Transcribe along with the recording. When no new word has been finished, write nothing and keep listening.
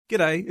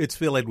G'day, it's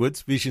Phil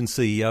Edwards, Vision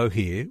CEO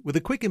here, with a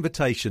quick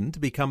invitation to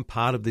become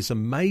part of this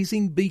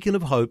amazing beacon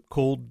of hope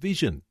called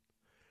Vision.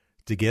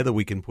 Together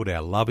we can put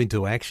our love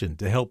into action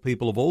to help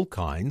people of all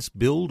kinds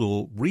build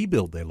or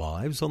rebuild their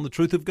lives on the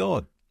truth of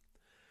God.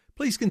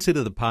 Please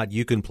consider the part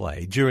you can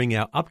play during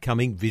our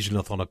upcoming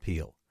Visionathon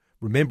appeal,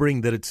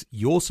 remembering that it's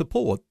your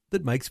support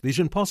that makes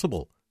Vision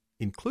possible,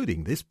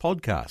 including this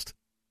podcast.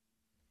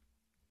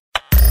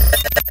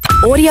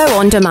 Audio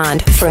on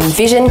demand from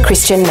Vision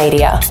Christian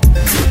Media.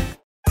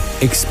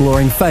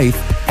 Exploring faith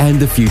and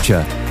the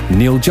future.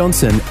 Neil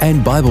Johnson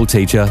and Bible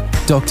teacher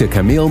Dr.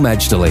 Kameel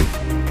Majdali.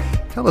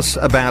 Tell us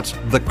about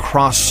the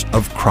cross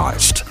of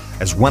Christ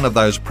as one of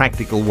those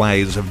practical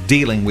ways of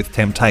dealing with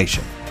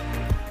temptation.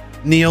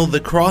 Neil, the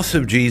cross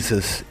of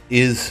Jesus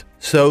is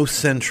so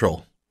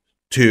central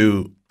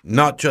to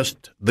not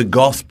just the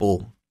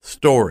gospel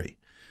story,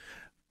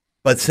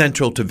 but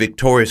central to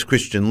victorious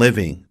Christian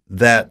living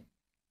that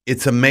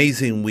it's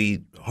amazing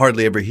we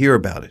hardly ever hear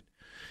about it.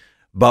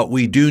 But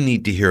we do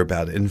need to hear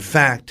about it. In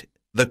fact,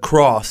 the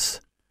cross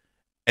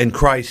and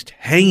Christ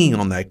hanging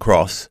on that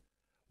cross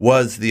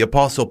was the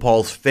Apostle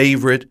Paul's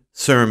favorite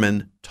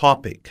sermon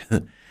topic.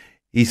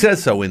 He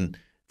says so in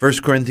 1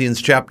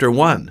 Corinthians chapter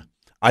 1.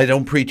 I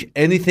don't preach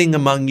anything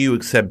among you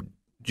except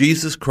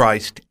Jesus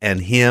Christ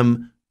and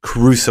Him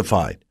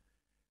crucified.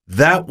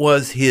 That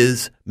was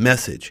his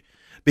message,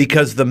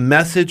 because the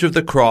message of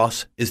the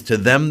cross is to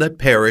them that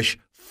perish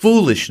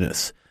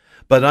foolishness,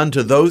 but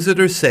unto those that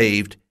are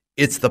saved,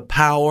 it's the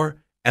power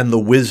and the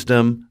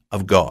wisdom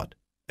of God.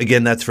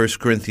 Again, that's 1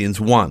 Corinthians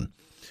 1.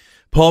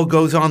 Paul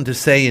goes on to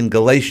say in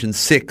Galatians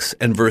 6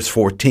 and verse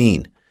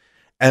 14,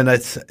 and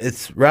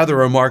it's rather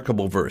a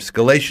remarkable verse,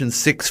 Galatians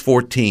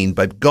 6:14,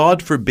 but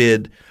God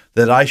forbid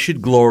that I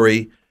should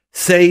glory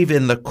save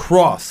in the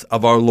cross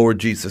of our Lord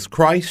Jesus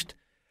Christ,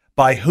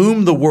 by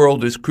whom the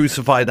world is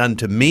crucified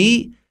unto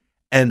me,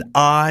 and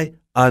I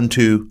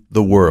unto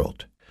the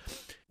world.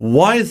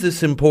 Why is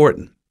this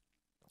important?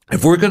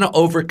 If we're going to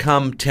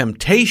overcome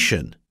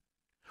temptation,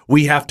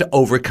 we have to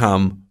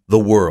overcome the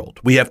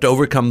world. We have to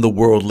overcome the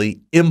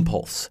worldly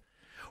impulse.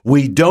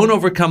 We don't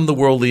overcome the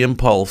worldly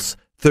impulse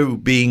through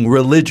being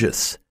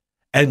religious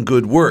and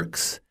good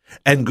works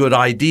and good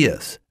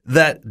ideas.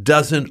 That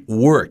doesn't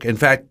work. In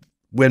fact,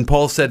 when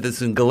Paul said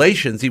this in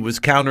Galatians, he was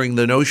countering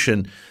the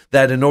notion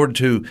that in order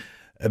to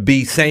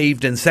be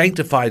saved and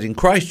sanctified in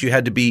Christ, you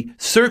had to be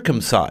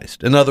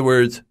circumcised. In other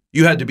words,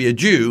 you had to be a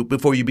Jew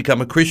before you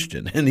become a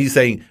Christian. And he's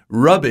saying,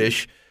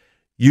 rubbish,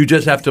 you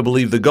just have to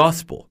believe the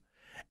gospel.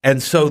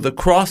 And so the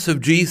cross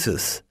of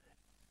Jesus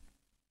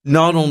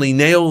not only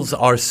nails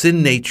our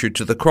sin nature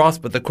to the cross,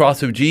 but the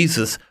cross of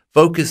Jesus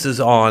focuses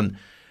on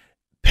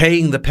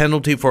paying the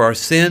penalty for our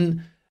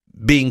sin,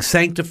 being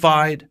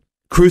sanctified,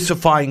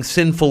 crucifying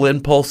sinful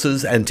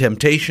impulses and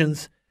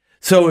temptations.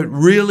 So it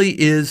really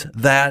is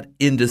that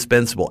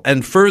indispensable.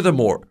 And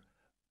furthermore,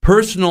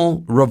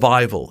 personal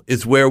revival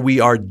is where we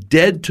are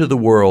dead to the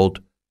world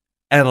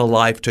and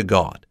alive to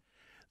God.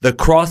 The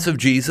cross of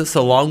Jesus,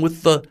 along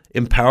with the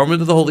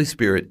empowerment of the Holy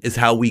Spirit, is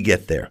how we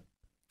get there.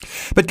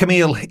 But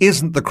Kameel,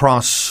 isn't the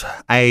cross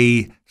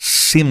a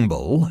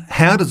symbol?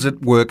 How does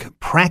it work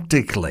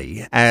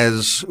practically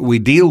as we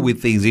deal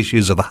with these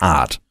issues of the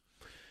heart?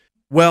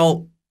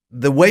 Well,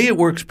 the way it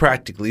works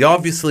practically,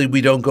 obviously we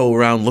don't go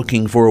around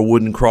looking for a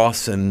wooden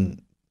cross and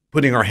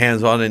putting our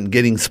hands on it and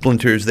getting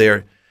splinters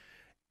there.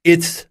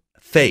 It's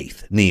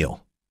faith,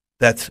 Neil,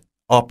 that's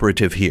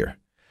operative here.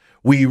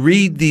 We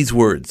read these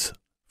words,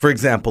 for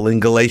example,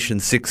 in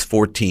Galatians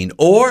 6:14,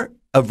 or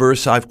a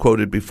verse I've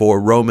quoted before,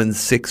 Romans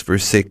 6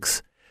 verse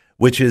 6,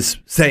 which is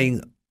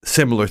saying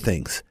similar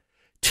things.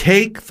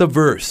 Take the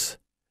verse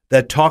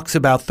that talks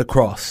about the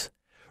cross,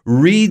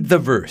 read the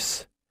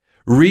verse,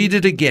 read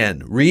it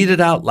again, read it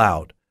out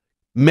loud,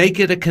 make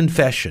it a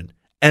confession,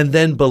 and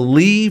then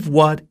believe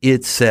what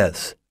it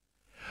says.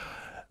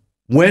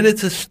 When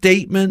it's a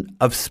statement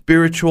of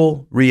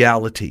spiritual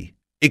reality,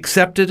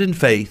 accept it in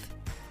faith,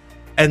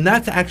 and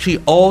that's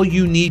actually all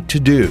you need to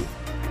do.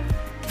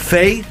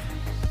 Faith,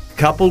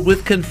 coupled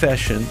with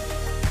confession,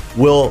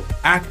 will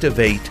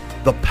activate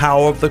the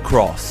power of the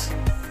cross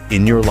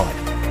in your life.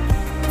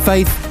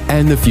 Faith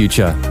and the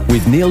Future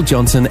with Neil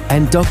Johnson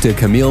and Dr.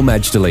 Kameel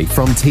Majdali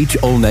from Teach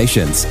All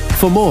Nations.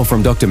 For more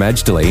from Dr.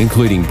 Majdali,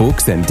 including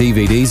books and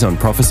DVDs on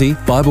prophecy,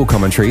 Bible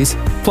commentaries,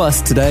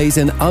 plus today's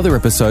and other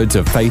episodes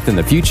of Faith and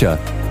the Future,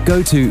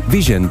 go to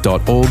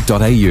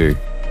vision.org.au.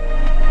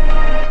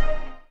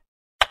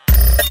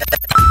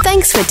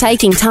 Thanks for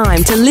taking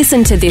time to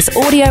listen to this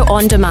audio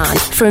on demand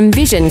from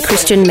Vision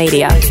Christian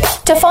Media.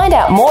 To find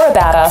out more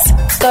about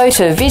us, go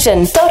to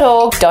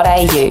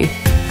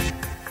vision.org.au.